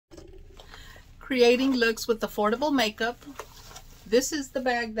creating looks with affordable makeup. This is the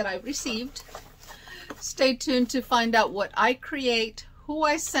bag that I received. Stay tuned to find out what I create, who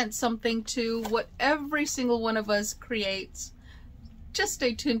I sent something to, what every single one of us creates. Just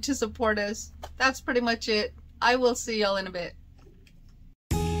stay tuned to support us. That's pretty much it. I will see y'all in a bit.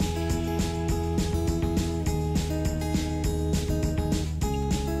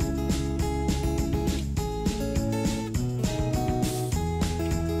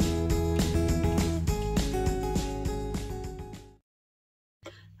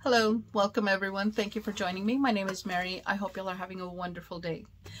 Hello, welcome everyone. Thank you for joining me. My name is Mary. I hope y'all are having a wonderful day.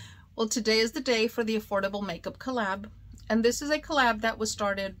 Well, today is the day for the affordable makeup collab. And this is a collab that was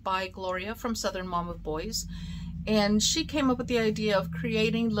started by Gloria from Southern Mom of Boys. And she came up with the idea of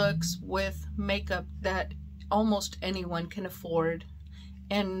creating looks with makeup that almost anyone can afford.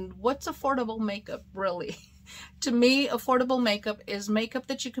 And what's affordable makeup, really? To me, affordable makeup is makeup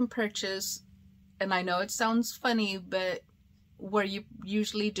that you can purchase. And I know it sounds funny, but where you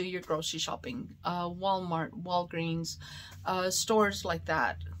usually do your grocery shopping, Walmart, Walgreens, stores like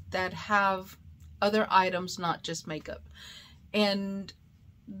that have other items, not just makeup. And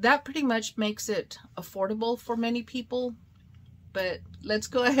that pretty much makes it affordable for many people. But let's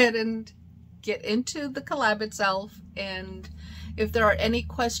go ahead and get into the collab itself. And if there are any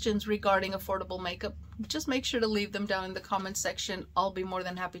questions regarding affordable makeup, just make sure to leave them down in the comment section. I'll be more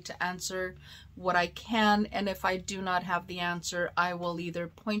than happy to answer what I can. And if I do not have the answer, I will either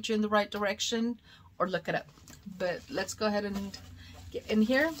point you in the right direction or look it up. But let's go ahead and get in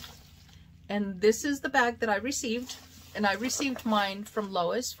here. And this is the bag that I received. And I received mine from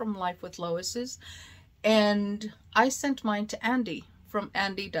Lois, from Life with Lois's. And I sent mine to Andi from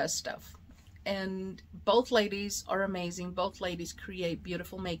Andi Does Stuff. And both ladies are amazing. Both ladies create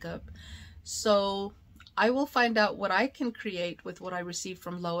beautiful makeup. So I will find out what I can create with what I received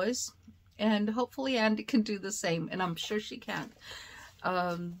from Lois. And hopefully Andi can do the same. And I'm sure she can.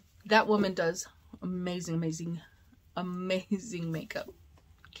 That woman does amazing, amazing, amazing makeup.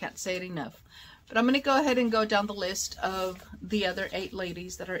 Can't say it enough. But I'm going to go ahead and go down the list of the other 8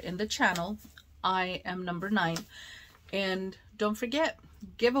 ladies that are in the channel. I am number 9. And don't forget,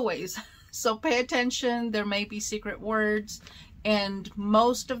 giveaways. So pay attention. There may be secret words. And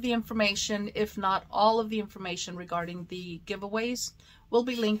most of the information, if not all of the information regarding the giveaways, will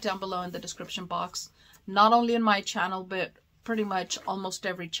be linked down below in the description box. Not only in my channel, but pretty much almost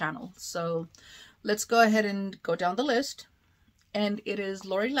every channel. So let's go ahead and go down the list. And it is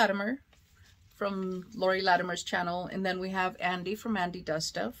Laurie Latimer from Laurie Latimer's channel. And then we have Andi from Andi Does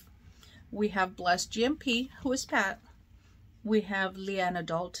Stuff. We have Blessed GMP, who is Pat. We have Leanna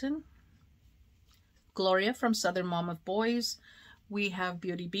Dalton. Gloria from Southern Mom of Boys. We have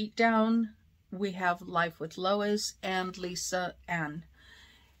Beauty Beatdown. We have Life with Lois and Lisa Ann.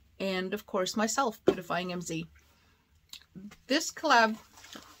 And of course myself, Beautifying Em Zee. This collab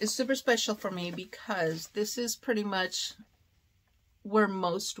is super special for me because this is pretty much where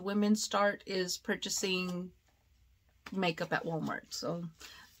most women start, is purchasing makeup at Walmart. So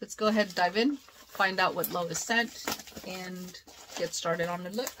let's go ahead and dive in, find out what Lois sent, and get started on the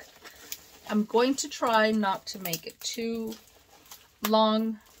look. I'm going to try not to make it too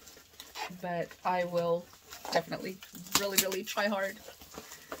long, but I will definitely really try hard.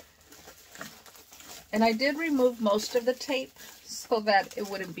 And I did remove most of the tape so that it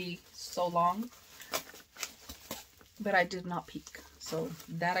wouldn't be so long, but I did not peek, so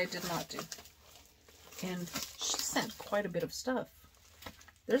that I did not do. And she sent quite a bit of stuff.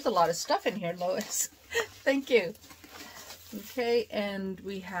 There's a lot of stuff in here, Lois. Thank you. Okay, and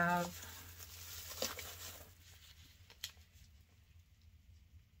we have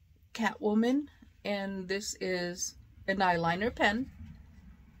Catwoman, and this is an eyeliner pen.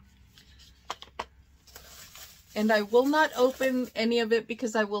 And I will not open any of it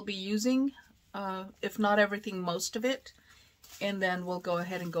because I will be using, if not everything, most of it. And then we'll go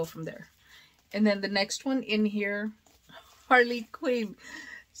ahead and go from there. And then the next one in here, Harley Quinn.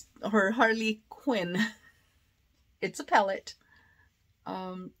 It's a palette.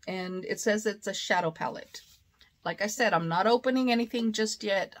 And it says it's a shadow palette. Like I said, I'm not opening anything just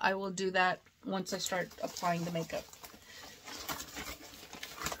yet. I will do that once I start applying the makeup.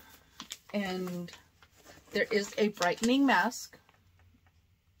 And there is a brightening mask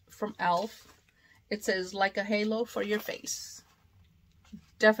from e.l.f. It says, like a halo for your face.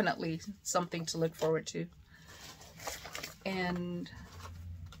 Definitely something to look forward to. And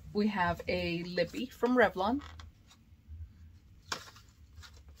we have a lippy from Revlon.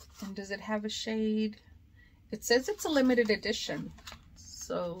 And does it have a shade? It says it's a limited edition.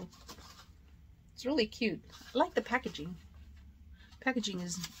 So it's really cute. I like the packaging. Packaging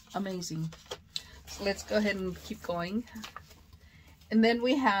is amazing. let's go ahead and keep going. And then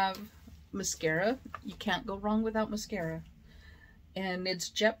we have mascara. You can't go wrong without mascara. And it's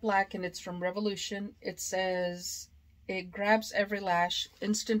jet black and it's from Revolution. It says it grabs every lash,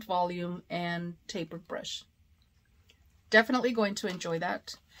 instant volume, and tapered brush. Definitely going to enjoy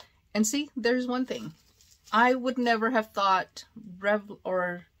that. And see, there's one thing. I would never have thought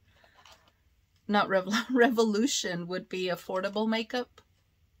Revolution would be affordable makeup,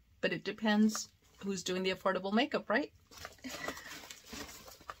 but it depends who's doing the affordable makeup, right?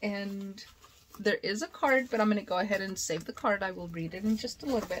 And there is a card, but I'm going to go ahead and save the card. I will read it in just a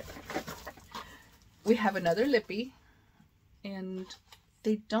little bit. We have another lippy, and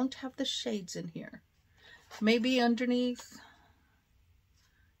they don't have the shades in here. Maybe underneath.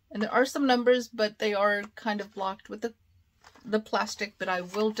 And there are some numbers, but they are kind of blocked with the plastic, but I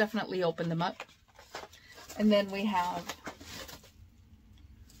will definitely open them up. And then we have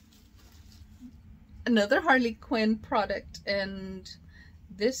another Harley Quinn product, and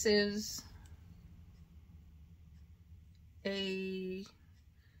this is it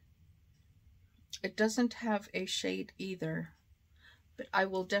doesn't have a shade either, but I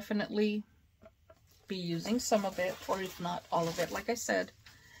will definitely be using some of it, or if not all of it, like I said.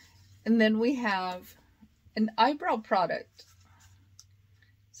 And then we have an eyebrow product.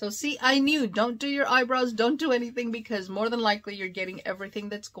 So see, I knew, don't do your eyebrows, don't do anything, because more than likely you're getting everything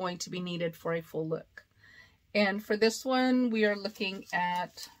that's going to be needed for a full look. And for this one, we are looking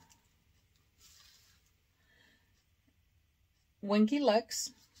at Winky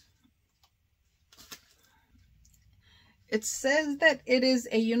Lux. It says that it is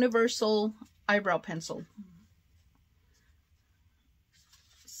a universal eyebrow pencil.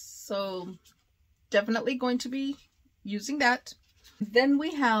 So definitely going to be using that. Then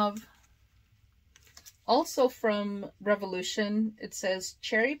we have also from Revolution, it says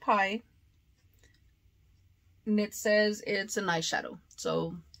Cherry Pie, and it says it's an eyeshadow.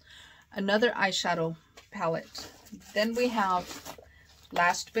 So another eyeshadow palette. Then we have,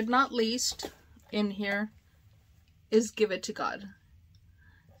 last but not least, in here is Give It to God.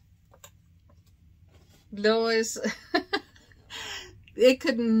 Lois, it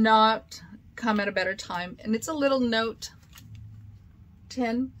could not come at a better time. And it's a little note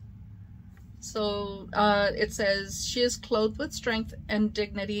 10. So it says, she is clothed with strength and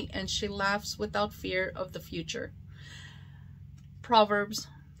dignity, and she laughs without fear of the future. Proverbs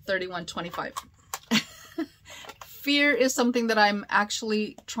 31:25. Fear is something that I'm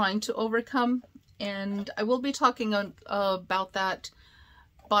actually trying to overcome, and I will be talking about that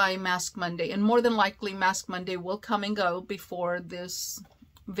by Mask Monday. And more than likely Mask Monday will come and go before this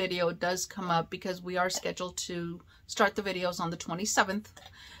video does come up, because we are scheduled to start the videos on the 27th,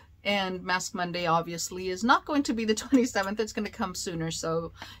 and Mask Monday obviously is not going to be the 27th. It's going to come sooner,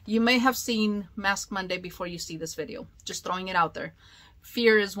 so you may have seen Mask Monday before you see this video. Just throwing it out there.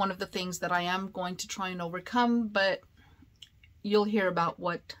 Fear is one of the things that I am going to try and overcome, but you'll hear about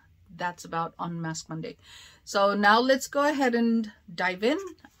what that's about on Mask Monday. So now let's go ahead and dive in.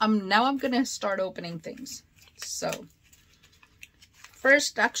 Now I'm going to start opening things. So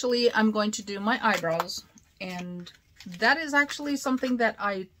first, actually, I'm going to do my eyebrows, and that is actually something that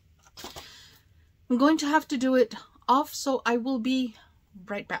I'm going to have to do it off, so I will be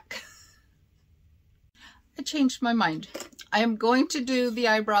right back. I changed my mind. I am going to do the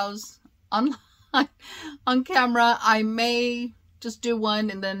eyebrows on camera. I may just do one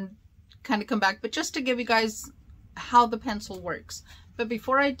and then kind of come back, but just to give you guys how the pencil works. But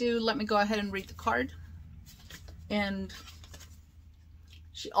before I do, let me go ahead and read the card. And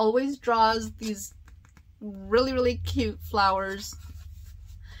she always draws these really, really cute flowers.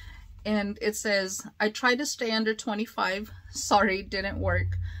 And it says, I tried to stay under 25. Sorry, didn't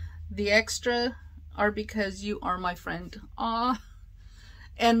work. The extra are because you are my friend. Aww.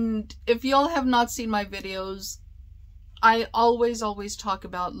 And if y'all have not seen my videos, I always talk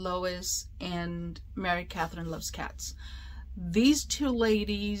about Lois and Mary Catherine Loves Cats. These two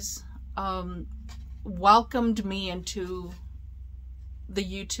ladies welcomed me into the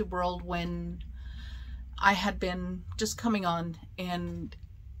YouTube world when I had been just coming on, and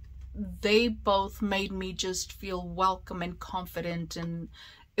they both made me just feel welcome and confident, and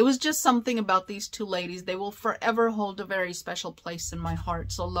it was just something about these two ladies. They will forever hold a very special place in my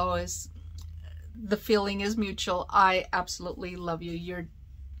heart. So Lois, the feeling is mutual. I absolutely love you.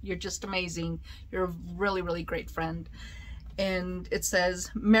 You're just amazing. You're a really, really great friend. And it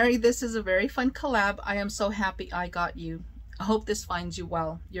says, Mary, this is a very fun collab. I am so happy I got you. I hope this finds you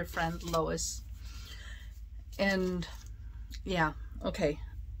well. Your friend, Lois. And yeah, okay.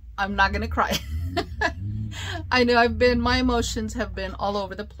 I'm not gonna cry. I know my emotions have been all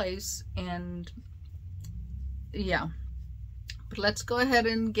over the place, and yeah. But let's go ahead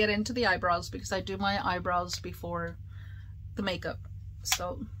and get into the eyebrows, because I do my eyebrows before the makeup.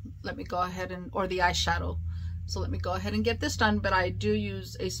 So let me go ahead and, or the eyeshadow. So let me go ahead and get this done, but I do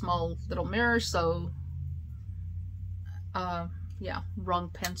use a small little mirror, so yeah, wrong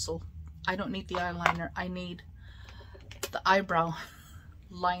pencil. I don't need the eyeliner, I need the eyebrow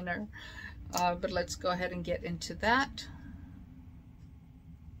liner. But let's go ahead and get into that.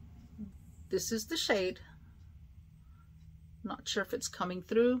 This is the shade. Not sure if it's coming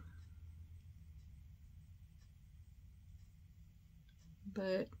through,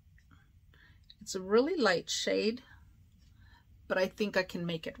 but it's a really light shade, but I think I can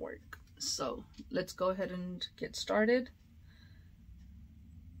make it work. So let's go ahead and get started.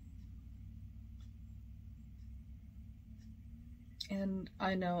 And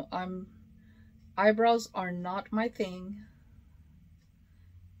I know eyebrows are not my thing.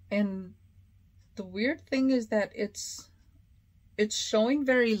 And the weird thing is that it's showing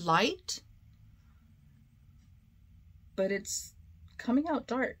very light, but it's coming out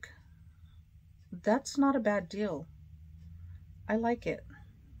dark. That's not a bad deal. I like it.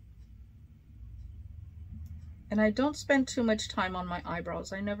 And I don't spend too much time on my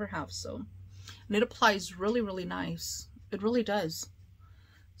eyebrows. I never have, so. And it applies really, really nice. It really does.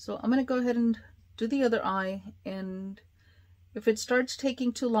 So I'm going to go ahead and do the other eye, and if it starts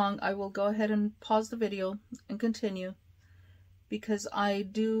taking too long, I will go ahead and pause the video and continue, because I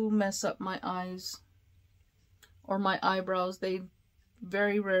do mess up my eyes or my eyebrows. They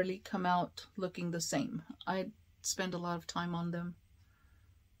very rarely come out looking the same. I spend a lot of time on them.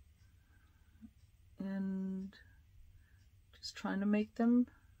 And just trying to make them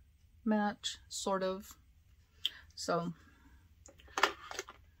match, sort of. So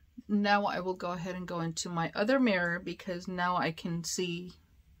now I will go ahead and go into my other mirror, because now I can see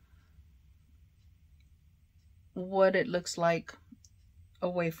what it looks like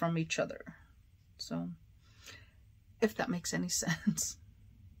away from each other. So if that makes any sense.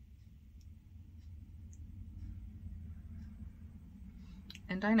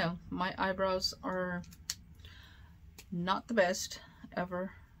 And I know my eyebrows are not the best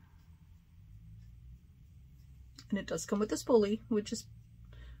ever. And it does come with a spoolie, which is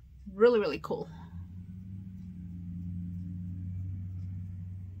really, really cool.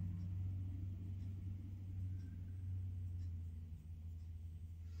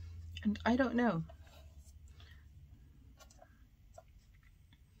 And I don't know.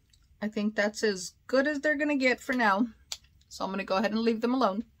 I think that's as good as they're gonna get for now. So I'm gonna go ahead and leave them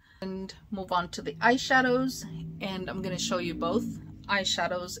alone and move on to the eyeshadows. And I'm gonna show you both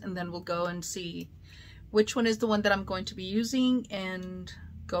eyeshadows, and then we'll go and see which one is the one that I'm going to be using and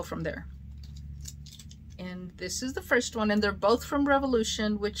go from there. And this is the first one, and they're both from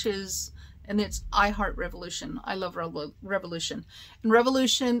Revolution, which is, and it's I Heart Revolution. I love Revolution. And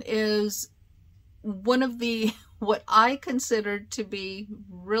Revolution is one of the, what I consider to be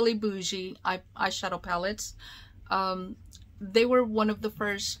really bougie eyeshadow palettes. They were one of the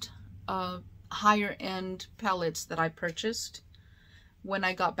first higher end palettes that I purchased when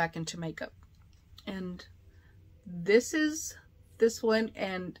I got back into makeup. And this is this one,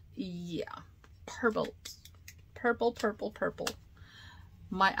 and yeah, purple,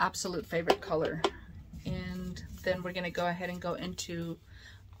 my absolute favorite color. And then we're gonna go ahead and go into,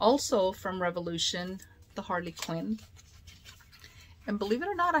 also from Revolution, the Harley Quinn. And believe it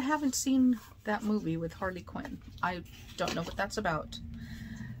or not, I haven't seen that movie with Harley Quinn. I don't know what that's about,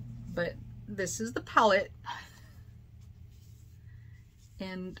 but this is the palette.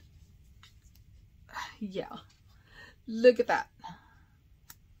 And yeah, look at that.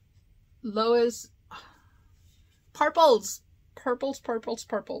 Lois, purples.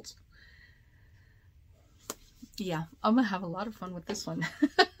 Yeah, I'm gonna have a lot of fun with this one.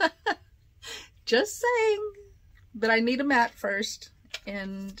 Just saying. But I need a matte first,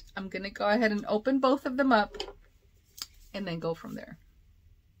 and I'm gonna go ahead and open both of them up and then go from there.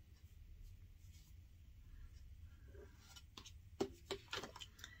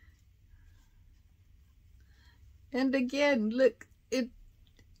 And again, look,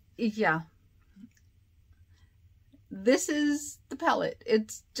 yeah, this is the palette.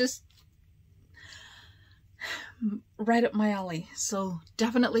 It's just right up my alley. So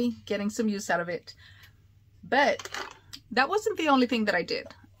definitely getting some use out of it. But that wasn't the only thing that I did.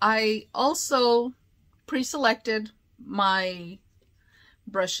 I also pre-selected my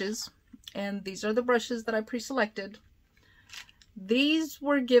brushes, and these are the brushes that I pre-selected. These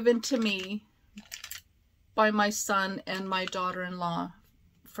were given to me by my son and my daughter-in-law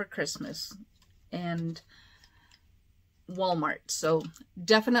for Christmas and Walmart. So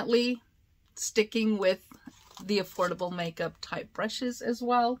definitely sticking with the affordable makeup type brushes as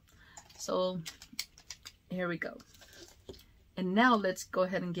well. So here we go. And now let's go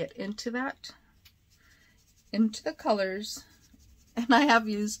ahead and get into that, into the colors. And I have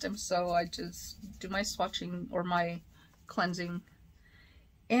used them, so I just do my swatching or my cleansing.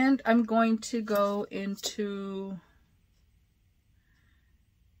 And I'm going to go into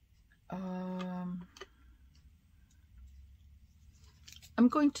I'm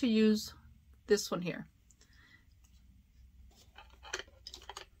going to use this one here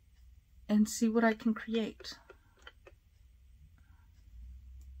and see what I can create.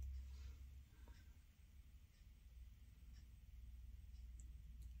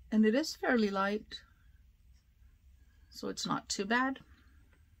 And it is fairly light, so it's not too bad.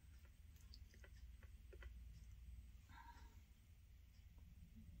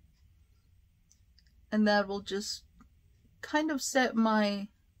 And that will just kind of set my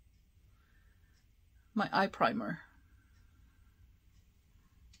eye primer.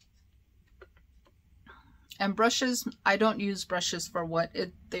 And brushes, I don't use brushes for what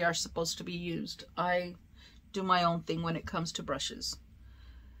they are supposed to be used. I do my own thing when it comes to brushes.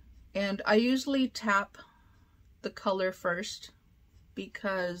 And I usually tap the color first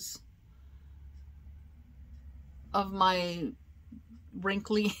because of my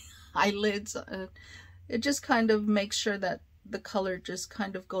wrinkly eyelids. It just kind of makes sure that the color just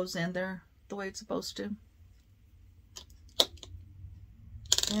kind of goes in there the way it's supposed to.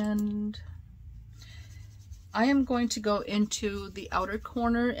 And I am going to go into the outer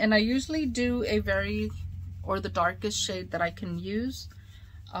corner, and I usually do the darkest shade that I can use.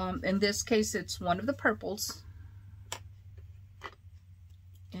 In this case, it's one of the purples.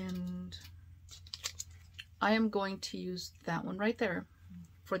 And I am going to use that one right there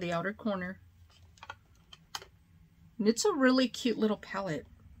for the outer corner. And it's a really cute little palette.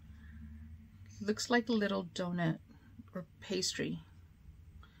 It looks like a little donut or pastry,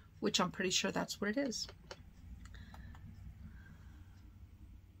 which I'm pretty sure that's what it is.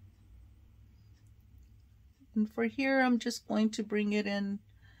 And for here, I'm just going to bring it in.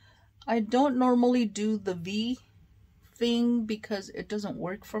 I don't normally do the V thing because it doesn't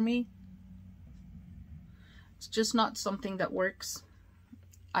work for me. It's just not something that works.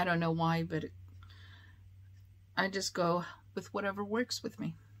 I don't know why, but I just go with whatever works with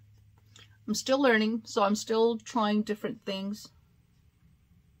me. I'm still learning, so I'm still trying different things.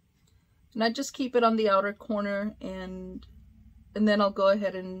 And I just keep it on the outer corner, and then I'll go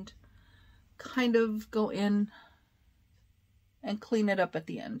ahead and kind of go in and clean it up at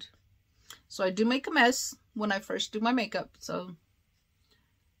the end. So I do make a mess when I first do my makeup, so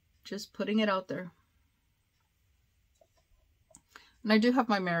just putting it out there. And I do have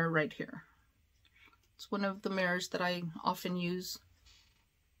my mirror right here. It's one of the mirrors that I often use.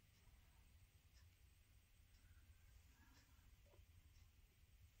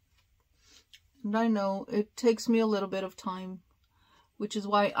 And I know it takes me a little bit of time, which is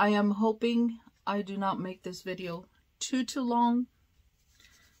why I am hoping I do not make this video too long.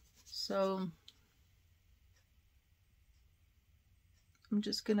 So I'm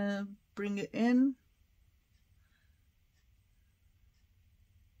just gonna bring it in.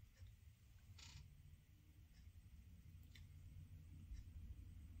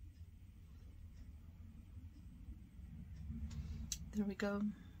 There we go.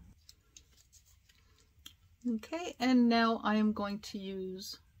 Okay, and now I am going to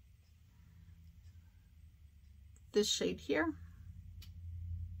use this shade here.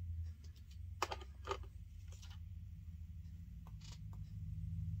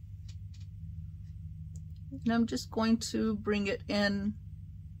 And I'm just going to bring it in.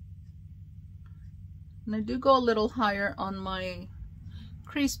 And I do go a little higher on my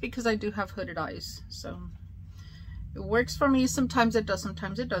crease because I do have hooded eyes. So it works for me. Sometimes it does,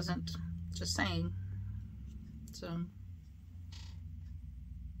 sometimes it doesn't. Just saying. So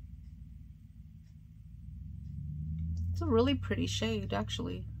it's a really pretty shade,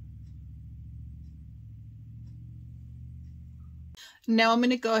 actually. Now I'm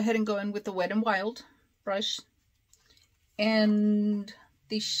going to go ahead and go in with the Wet n Wild brush, and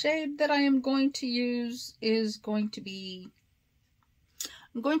the shade that I am going to use is going to be,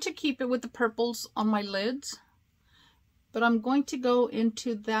 I'm going to keep it with the purples on my lids, but I'm going to go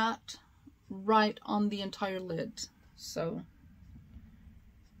into that right on the entire lid. So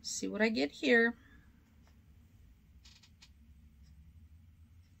see what I get here.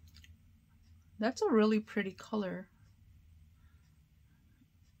 That's a really pretty color.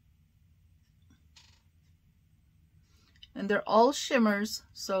 And they're all shimmers,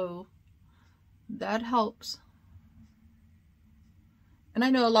 so that helps. And And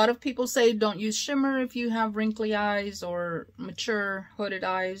I know a lot of people say don't use shimmer if you have wrinkly eyes or mature hooded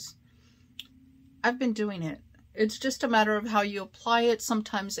eyes. I've been doing it. It's just a matter of how you apply it.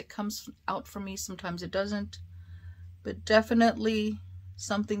 Sometimes it comes out for me, sometimes it doesn't. But definitely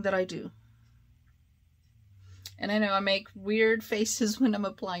something that I do. And I know I make weird faces when I'm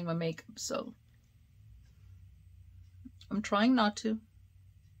applying my makeup, so I'm trying not to.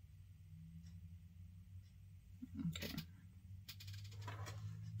 Okay.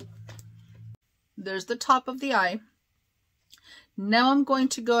 There's the top of the eye. Now I'm going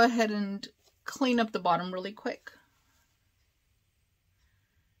to go ahead and clean up the bottom really quick.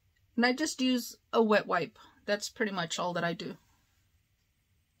 And I just use a wet wipe. That's pretty much all that I do.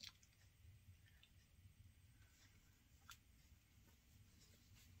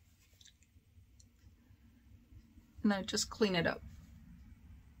 And I just clean it up.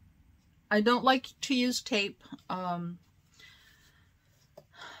 I don't like to use tape.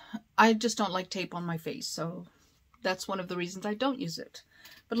 I just don't like tape on my face, so that's one of the reasons I don't use it.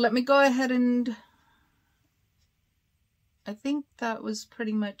 But let me go ahead and I think that was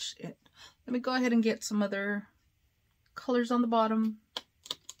pretty much it. Let me go ahead and get some other colors on the bottom.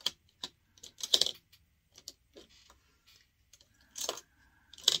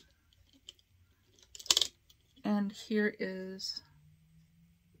 And here is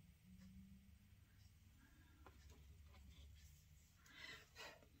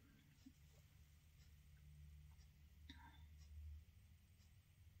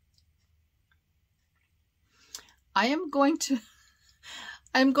I'm going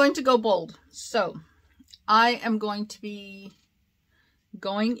to go bold. So I am going to be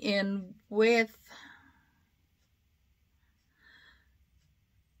going in with,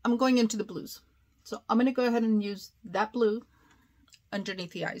 I'm going into the blues. So I'm going to go ahead and use that blue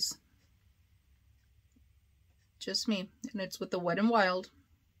underneath the eyes. Just me. And it's with the Wet n Wild.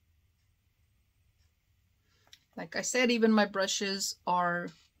 Like I said, even my brushes are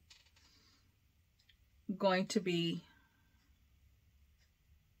going to be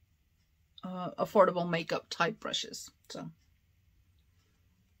affordable makeup type brushes. So,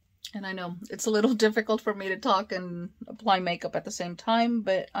 and I know it's a little difficult for me to talk and apply makeup at the same time,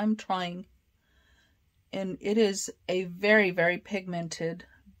 but I'm trying. And it is a very, very pigmented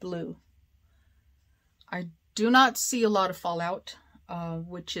blue. I do not see a lot of fallout,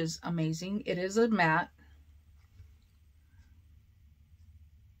 which is amazing. It is a matte.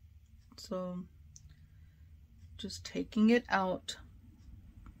 So just taking it out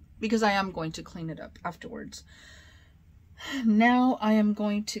because I am going to clean it up afterwards. Now I am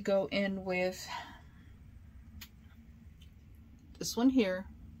going to go in with this one here.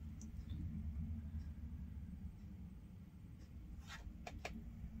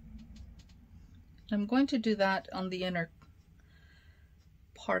 I'm going to do that on the inner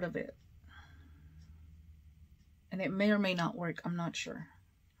part of it. And it may or may not work, I'm not sure.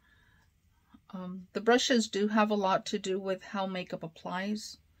 The brushes do have a lot to do with how makeup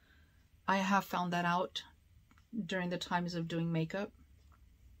applies. I have found that out during the times of doing makeup.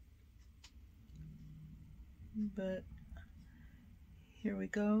 But here we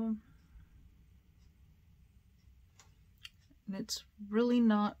go. And it's really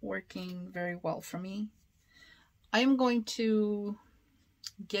not working very well for me. I am going to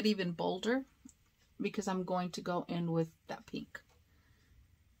get even bolder because I'm going to go in with that pink.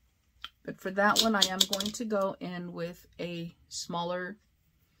 But for that one, I am going to go in with a smaller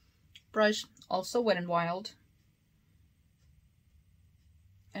brush, also Wet n Wild.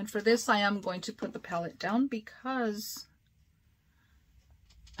 And for this, I am going to put the palette down because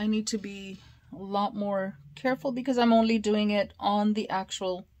I need to be a lot more careful because I'm only doing it on the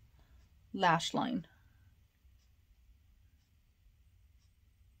actual lash line.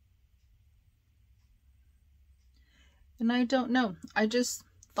 And I don't know. I just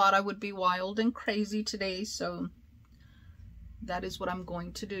thought I would be wild and crazy today, so that is what I'm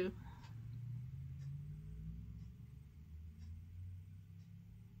going to do.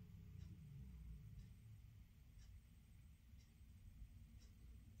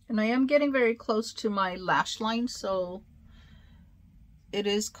 And I am getting very close to my lash line, so it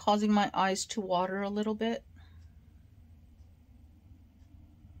is causing my eyes to water a little bit.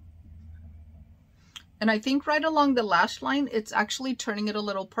 And I think right along the lash line, it's actually turning it a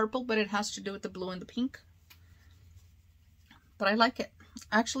little purple, but it has to do with the blue and the pink. But I like it.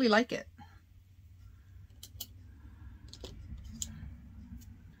 I actually like it.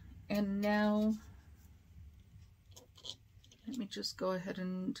 And now, let me just go ahead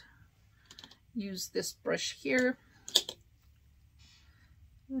and use this brush here.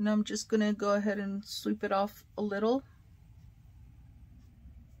 And I'm just going to go ahead and sweep it off a little.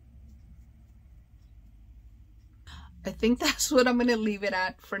 I think that's what I'm going to leave it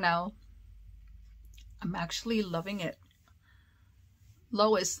at for now. I'm actually loving it.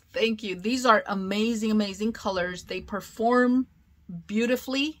 Lois, thank you. These are amazing, amazing colors. They perform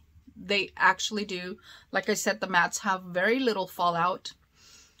beautifully. They actually do. Like I said, the mattes have very little fallout.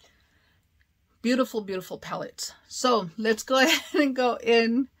 Beautiful, beautiful palettes. So let's go ahead and go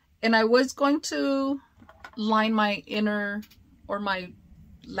in. And I was going to line my inner or my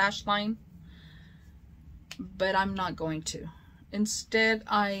lash line, but I'm not going to. Instead,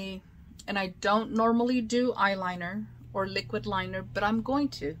 I don't normally do eyeliner or liquid liner, but I'm going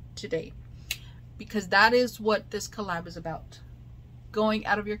to today, because that is what this collab is about. Going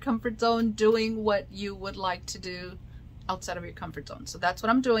out of your comfort zone, doing what you would like to do outside of your comfort zone. So that's what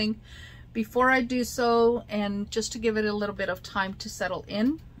I'm doing. Before I do so, and just to give it a little bit of time to settle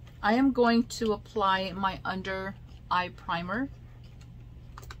in, I am going to apply my under eye primer.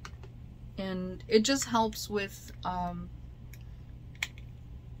 And it just helps with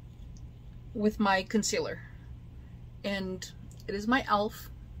my concealer. And it is my e.l.f.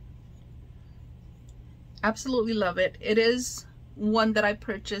 Absolutely love it. It is one that I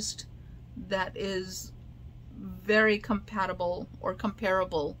purchased that is very compatible or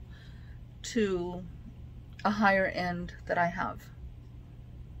comparable to a higher end that I have.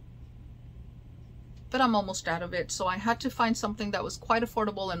 But I'm almost out of it, so I had to find something that was quite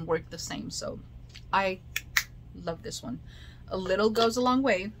affordable and worked the same. So I love this one. A little goes a long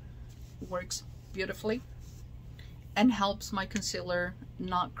way. Works beautifully and helps my concealer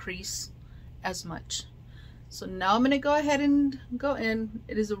not crease as much. So now I'm going to go ahead and go in.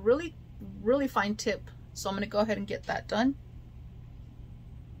 It is a really, really fine tip, so I'm going to go ahead and get that done.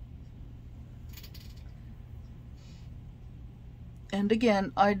 And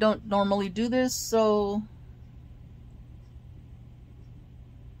again, I don't normally do this, so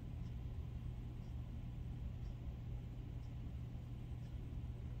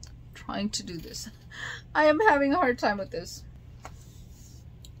trying to do this. I am having a hard time with this.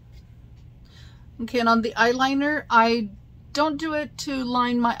 Okay, and on the eyeliner, I don't do it to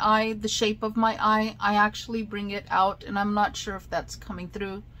line my eye, the shape of my eye. I actually bring it out, and I'm not sure if that's coming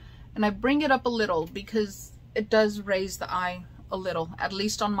through. And I bring it up a little because it does raise the eye a little. At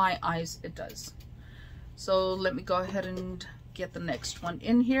least on my eyes, it does. So let me go ahead and get the next one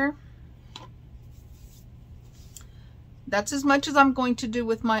in here. That's as much as I'm going to do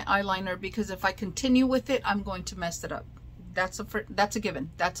with my eyeliner, because if I continue with it, I'm going to mess it up. That's a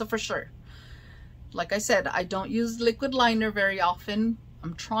given. That's a for sure. Like I said, I don't use liquid liner very often.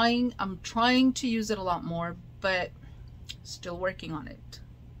 I'm trying to use it a lot more, but still working on it.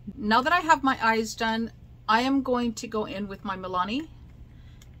 Now that I have my eyes done, I am going to go in with my Milani,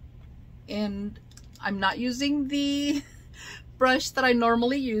 and I'm not using the brush that I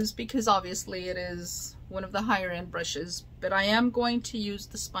normally use because obviously it is one of the higher end brushes, but I am going to use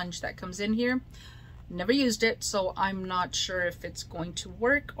the sponge that comes in here. Never used it, so I'm not sure if it's going to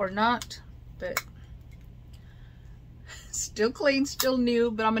work or not, but still clean, still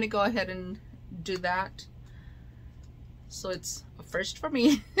new, but I'm going to go ahead and do that. So it's a first for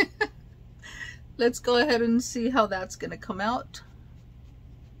me. Let's go ahead and see how that's going to come out.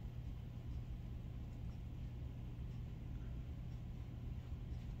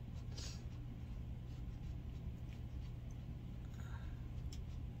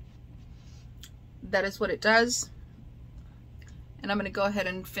 That is what it does. And I'm going to go ahead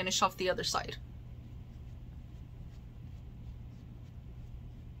and finish off the other side.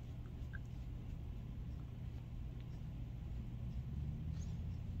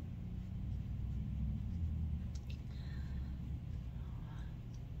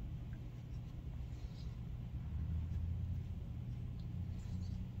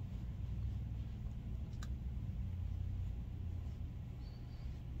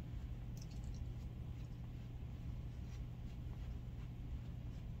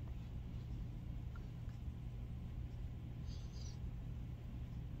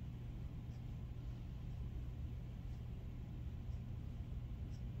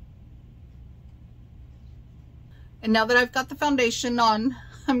 And now that I've got the foundation on,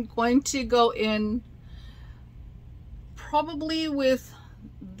 I'm going to go in probably with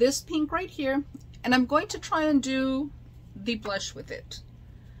this pink right here, and I'm going to try and do the blush with it.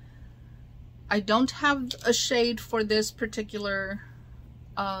 I don't have a shade for this particular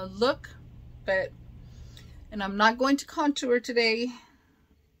look, and I'm not going to contour today.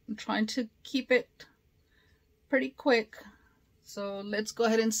 I'm trying to keep it pretty quick. So let's go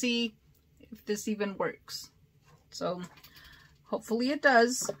ahead and see if this even works. So hopefully it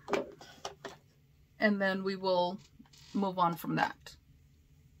does, and then we will move on from that.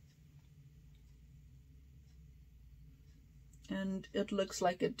 And it looks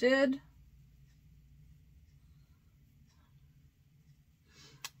like it did.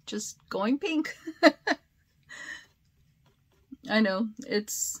 Just going pink. I know,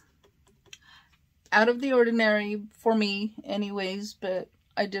 it's out of the ordinary for me anyways, but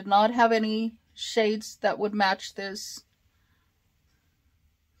I did not have any shades that would match this.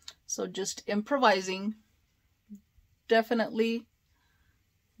 So just improvising. Definitely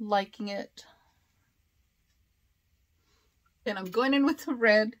liking it. And I'm going in with the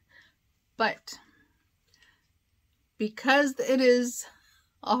red, but because it is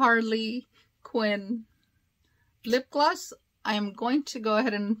a Harley Quinn lip gloss, I am going to go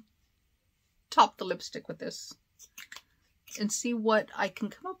ahead and top the lipstick with this and see what I can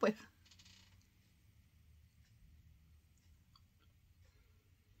come up with.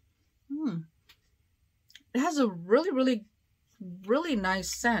 It has a really nice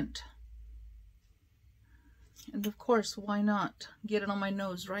scent. And of course, why not get it on my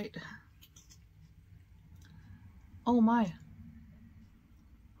nose, right? Oh my.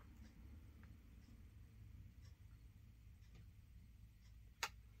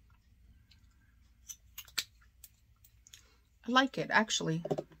 I like it, actually.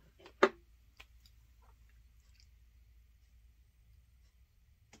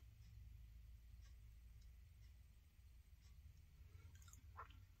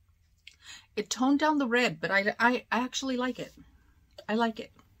 It toned down the red, but I actually like it. I like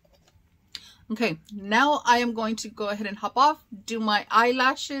it. Okay, now I am going to go ahead and hop off, do my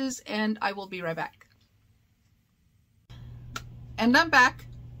eyelashes, and I will be right back. And I'm back.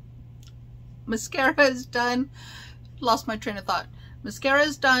 Mascara is done. Lost my train of thought. Mascara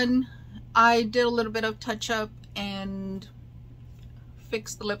is done. I did a little bit of touch up and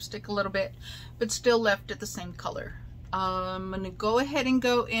fixed the lipstick a little bit, but still left it the same color. I'm going to go ahead and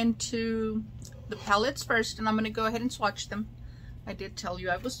go into the palettes first, and I'm going to go ahead and swatch them. I did tell you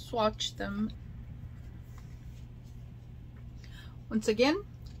I would swatch them. Once again,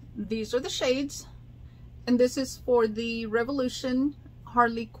 these are the shades, and this is for the Revolution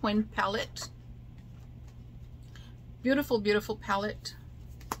Harley Quinn palette. Beautiful, beautiful palette.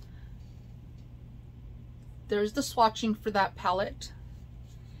 There's the swatching for that palette.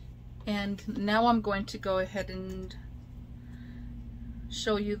 And now I'm going to go ahead and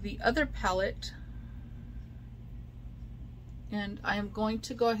show you the other palette. And I am going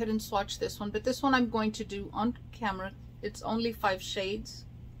to go ahead and swatch this one, but this one I'm going to do on camera. It's only 5 shades.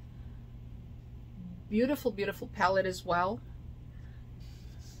 Beautiful, beautiful palette as well.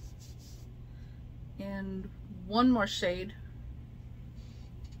 And one more shade.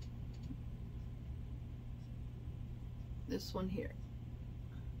 This one here.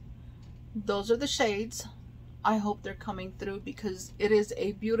 Those are the shades. I hope they're coming through because it is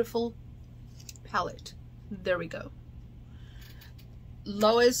a beautiful palette. There we go.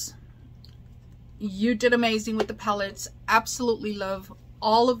 Lois, you did amazing with the palettes. Absolutely love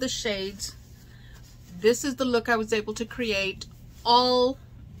all of the shades. This is the look I was able to create. All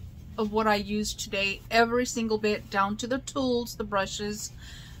of what I used today, every single bit, down to the tools, the brushes,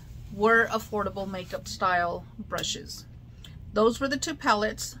 were affordable makeup style brushes. Those were the 2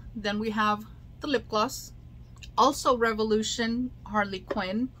 palettes. Then we have the lip gloss, also Revolution Harley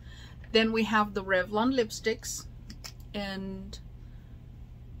Quinn. Then we have the Revlon lipsticks, and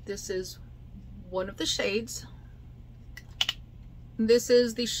this is one of the shades. This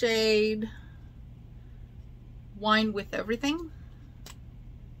is the shade Wine with Everything,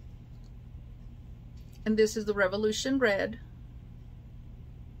 and this is the Revolution Red.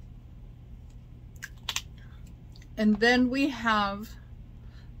 And then we have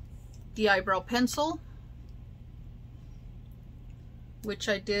the eyebrow pencil, which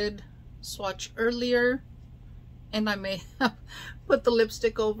I did swatch earlier, and I may have put the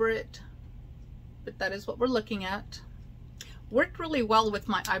lipstick over it, but that is what we're looking at. Worked really well with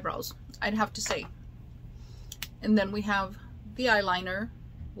my eyebrows, I'd have to say. And then we have the eyeliner,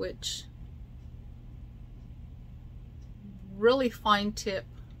 which really fine tip.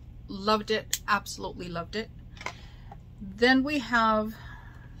 Loved it, absolutely loved it. Then we have,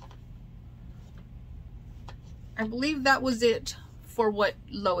 I believe that was it for what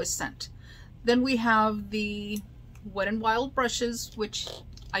Lois sent. Then we have the Wet n Wild brushes, which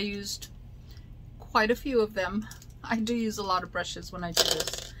I used quite a few of them. I do use a lot of brushes when I do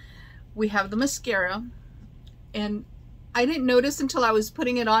this. We have the mascara, and I didn't notice until I was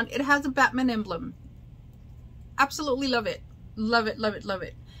putting it on. It has a Batman emblem. Absolutely love it. Love it, love it, love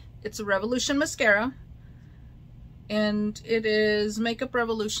it. It's a Revolution mascara, and it is Makeup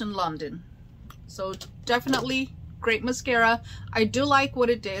Revolution London. So definitely great mascara. I do like what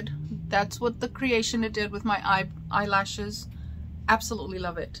it did. That's what the creation it did with my eyelashes. Absolutely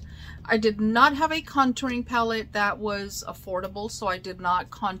love it. I did not have a contouring palette that was affordable, so I did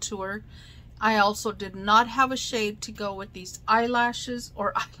not contour. I also did not have a shade to go with these eyelashes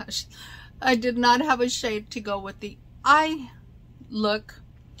or eyelashes. I did not have a shade to go with the eye look,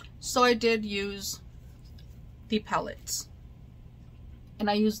 so I did use the palettes. And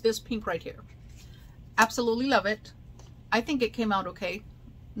I used this pink right here. Absolutely love it. I think it came out okay.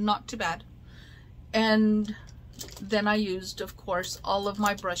 Not too bad. And then I used, of course, all of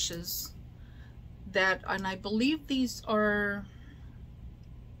my brushes that, and I believe these are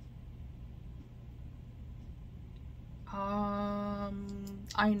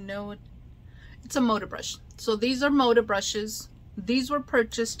I know it's a Moda brush. So these are Moda brushes. These were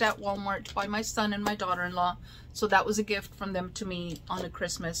purchased at Walmart by my son and my daughter-in-law. So that was a gift from them to me on a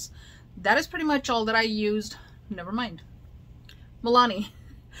Christmas. That is pretty much all that I used. Never mind. Milani.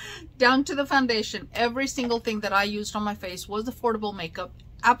 Down to the foundation. Every single thing that I used on my face was affordable makeup.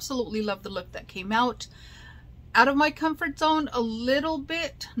 Absolutely love the look that came out. Out of my comfort zone a little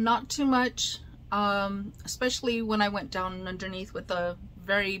bit, not too much. Especially when I went down underneath with a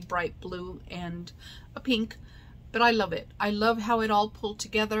very bright blue and a pink, but I love it. I love how it all pulled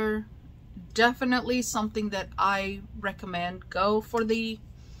together. Definitely something that I recommend. Go for the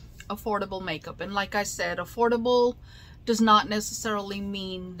affordable makeup. And like I said, affordable does not necessarily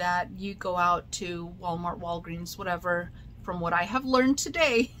mean that you go out to Walmart, Walgreens, whatever. From what I have learned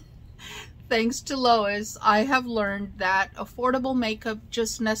today, thanks to Lois, I have learned that affordable makeup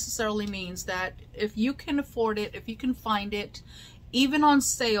just necessarily means that if you can afford it, if you can find it, even on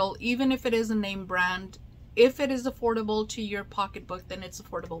sale, even if it is a name brand, if it is affordable to your pocketbook, then it's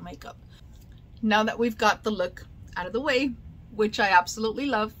affordable makeup. Now that we've got the look out of the way, which I absolutely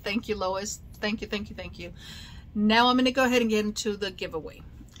love. Thank you, Lois. Thank you, thank you, thank you. Now I'm going to go ahead and get into the giveaway.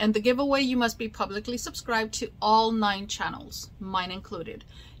 And the giveaway, you must be publicly subscribed to all 9 channels, mine included.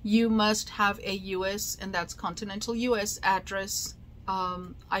 You must have a US, and that's Continental US address.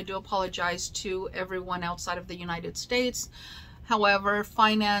 I do apologize to everyone outside of the United States. However,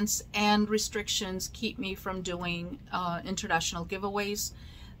 finance and restrictions keep me from doing international giveaways.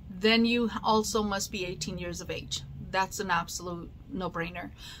 Then you also must be 18 years of age. That's an absolute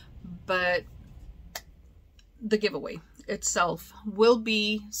no-brainer. But the giveaway itself will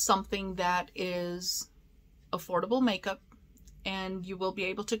be something that is affordable makeup, and you will be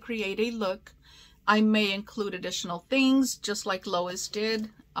able to create a look. I may include additional things just like Lois did,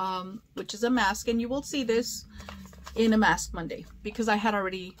 which is a mask, and you will see this in a Mask Monday because I had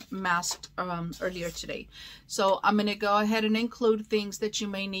already masked earlier today. So I'm going to go ahead and include things that you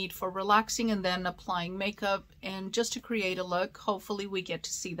may need for relaxing and then applying makeup and just to create a look. Hopefully we get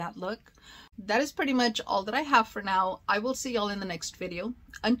to see that look. That is pretty much all that I have for now. I will see y'all in the next video.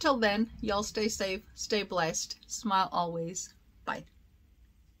 Until then, y'all stay safe, stay blessed, smile always. Bye.